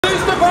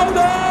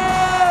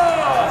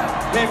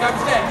Here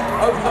comes Deck.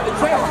 Opens up the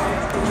chest.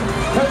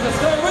 Turns the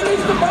skirt.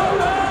 Release the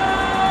boulder!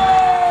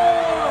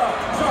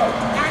 So,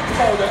 Axe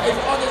Boulder is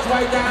on its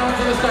way down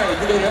to the stage.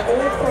 We're going to get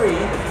all three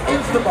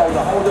into the boulder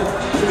holders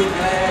to be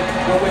glad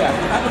we're here.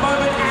 At the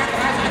moment, Axe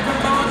has a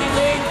commanding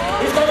lead.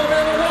 He's got a bit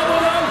of a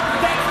wobble though.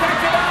 Deck's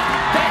catching up.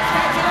 Deck's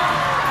catching up.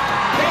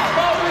 Deck's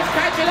boulder is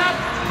catching up.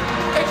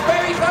 It's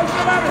very close to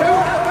the moment. Who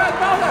has the first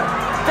boulder?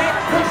 Deck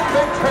pushed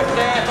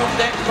there from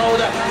Deck's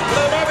boulder. For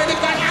the moment,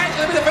 it's like Axe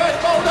with the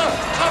first boulder.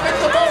 Up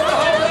into the boulder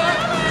holder.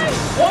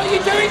 What are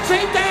you doing,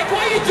 Team Deck?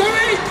 What are you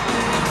doing?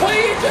 What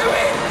are you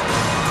doing?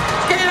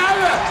 Get it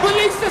over.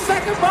 Release the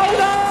second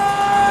boulder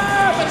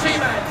for Team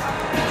Axe.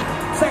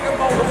 Second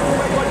boulder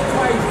already on its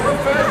way. The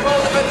first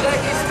boulder for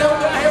Deck is still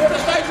not here on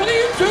the stage. What are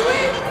you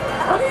doing?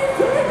 What are you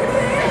doing in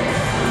here?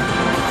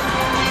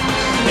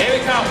 Here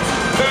he comes.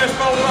 First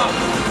boulder up.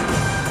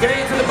 Get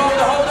into the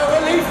boulder holder.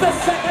 Release the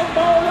second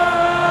boulder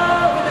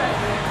for Deck.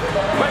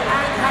 But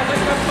Axe has a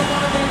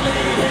commanding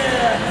lead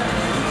here.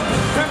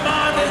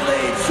 Commanding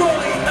lead.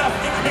 Surely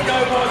nothing can go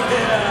wrong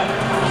here.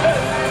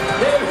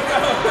 Here we go.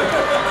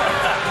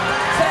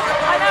 Second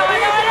boulder.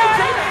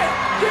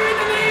 You're in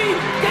the lead.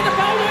 Get the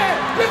boulder.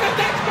 Look at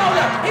Deck's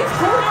boulder. He's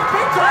caught up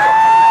big time.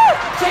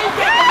 Team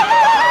Deck.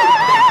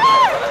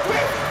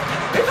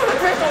 It's on the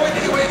drift. Oh,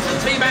 he wins the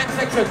Team Axe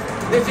section.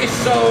 This is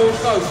so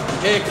close.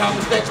 Here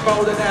comes Deck's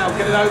boulder now.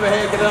 Get it over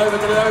here. Get it over.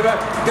 Get it over.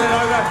 Get it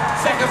over.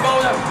 Second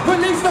boulder.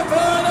 Release the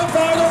third and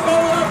final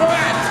boulder for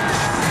Axe.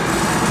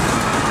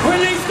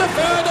 Release the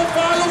third and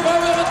final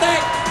boulder for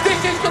Deck. This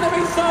is going to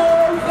be so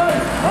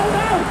close. Oh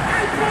no!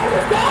 Axe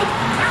boulder's gone.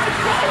 Axe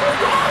boulder's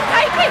gone.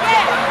 Taking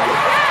it.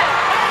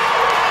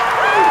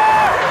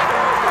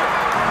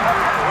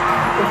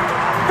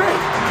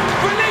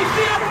 Release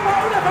the other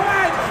boulder for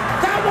Axe.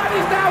 That one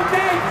is now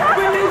dead.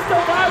 Release the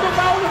final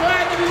boulder for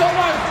Axe if he's got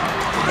one.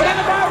 But at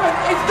the moment,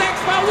 it's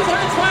Deck's boulder's on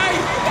its way.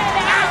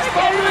 Axe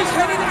boulder is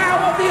heading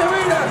out of the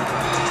arena.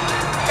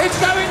 It's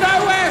going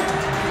nowhere.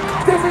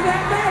 This is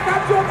it there.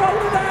 That's your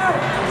boulder now.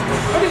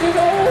 But this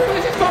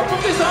is gone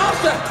from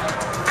disaster.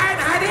 And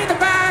had it in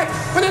the bag.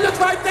 But it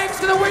looks like Deck's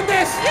going to win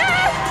this.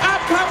 Yes.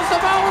 Up comes the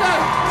boulder.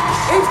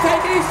 He's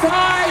taking his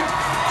time.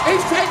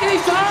 He's taking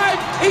his time.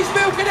 He's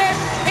milking it.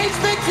 It's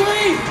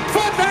victory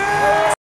for Deck.